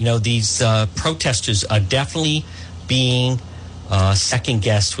not, these protesters are definitely being second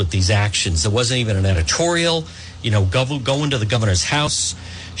guessed with these actions. There wasn't even an editorial, going to the governor's house.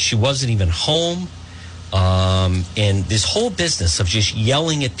 She wasn't even home. And this whole business of just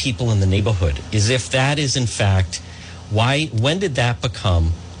yelling at people in the neighborhood, as if that is in fact, when did that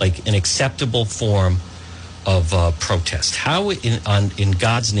become like an acceptable form of protest? How in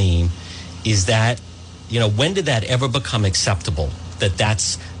God's name is that? When did that ever become acceptable?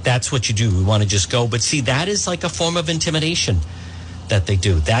 That's what you do. We want to just go. But see, that is like a form of intimidation that they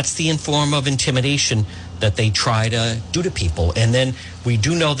do. That's the form of intimidation that they try to do to people. And then we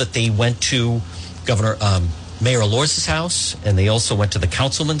do know that they went to Mayor Elorza's house, and they also went to the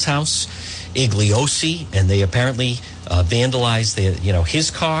councilman's house, Igliosi, and they apparently vandalized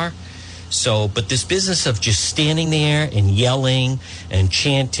his car. So, but this business of just standing there and yelling and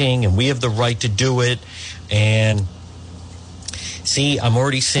chanting, and we have the right to do it, And see, I'm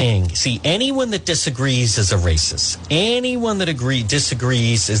already saying, anyone that disagrees is a racist. Anyone that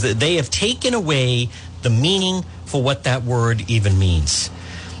disagrees is that they have taken away the meaning for what that word even means.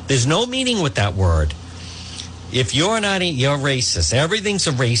 There's no meaning with that word. If you're not, you're racist. Everything's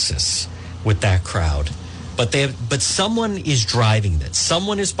a racist with that crowd. But someone is driving this.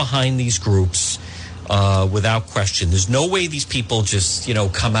 Someone is behind these groups without question. There's no way these people just,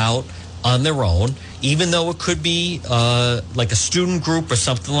 come out on their own, even though it could be like a student group or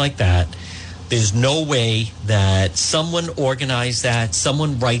something like that. There's no way that someone organized that,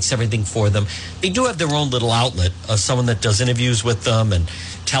 someone writes everything for them. They do have their own little outlet, someone that does interviews with them and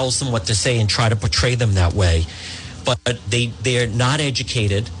tells them what to say and try to portray them that way. But they're not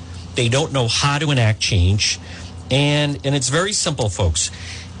educated. They don't know how to enact change. And it's very simple, folks.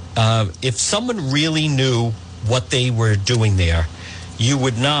 If someone really knew what they were doing there, you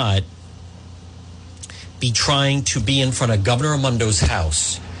would not be trying to be in front of Governor Raimondo's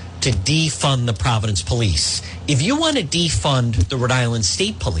house to defund the Providence Police. If you want to defund the Rhode Island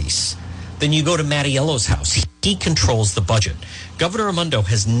State Police, then you go to Mattiello's house. He controls the budget. Governor Raimondo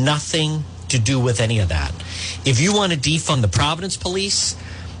has nothing to do with any of that. If you want to defund the Providence Police,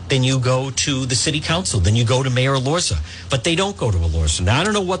 then you go to the city council. Then you go to Mayor Elorza. But they don't go to Elorza. Now, I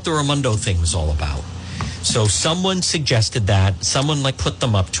don't know what the Raimondo thing was all about. So someone suggested that. Someone put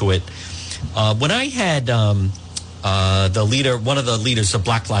them up to it. When I had the leader, one of the leaders of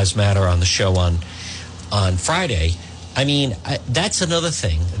Black Lives Matter on the show on Friday, that's another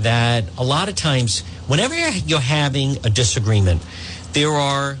thing that a lot of times, whenever you're having a disagreement, there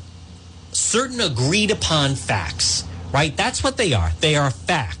are certain agreed upon facts, right? That's what they are. They are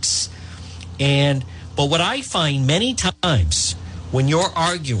facts. But what I find many times when you're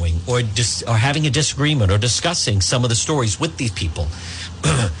arguing or having a disagreement or discussing some of the stories with these people,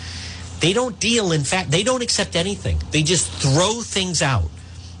 they don't deal in fact. They don't accept anything. They just throw things out.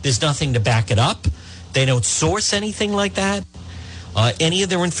 There's nothing to back it up. They don't source anything like that. Any of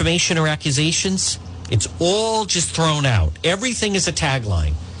their information or accusations, it's all just thrown out. Everything is a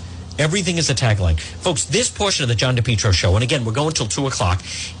tagline. Everything is a tagline. Folks, this portion of the John DePietro Show, and again, we're going till 2 o'clock,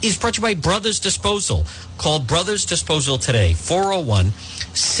 is brought to you by Brothers Disposal. Call Brothers Disposal today,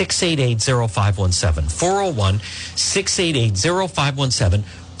 401-688-0517. 401-688-0517.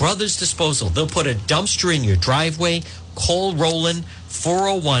 Brothers Disposal. They'll put a dumpster in your driveway. Call Roland,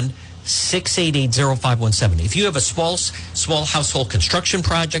 401-688-0517. If you have a small household construction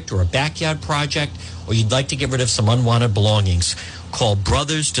project or a backyard project, or you'd like to get rid of some unwanted belongings, call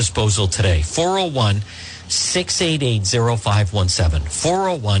Brothers Disposal today, 401-688-0517.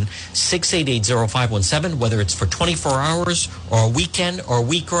 401-688-0517, whether it's for 24 hours or a weekend or a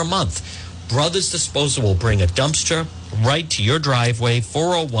week or a month. Brothers Disposal will bring a dumpster right to your driveway,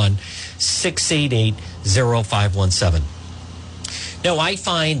 401-688-0517. Now, I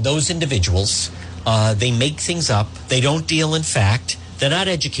find those individuals, they make things up. They don't deal in fact. They're not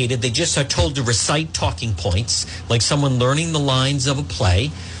educated. They just are told to recite talking points, like someone learning the lines of a play.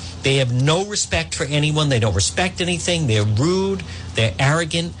 They have no respect for anyone. They don't respect anything. They're rude. They're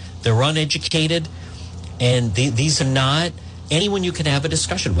arrogant. They're uneducated. And these are not anyone you can have a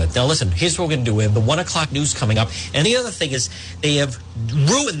discussion with. Now, listen, here's what we're going to do. We have the 1 o'clock news coming up. And the other thing is they have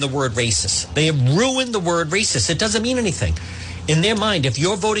ruined the word racist. They have ruined the word racist. It doesn't mean anything. In their mind, if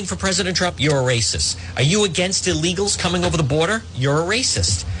you're voting for President Trump, you're a racist. Are you against illegals coming over the border? You're a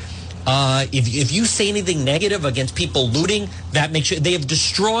racist. If you say anything negative against people looting, that makes you... They have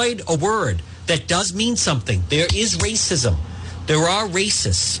destroyed a word that does mean something. There is racism. There are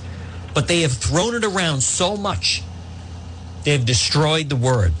racists. But they have thrown it around so much. They have destroyed the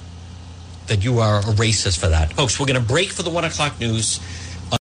word that you are a racist for that. Folks, we're going to break for the 1 o'clock news.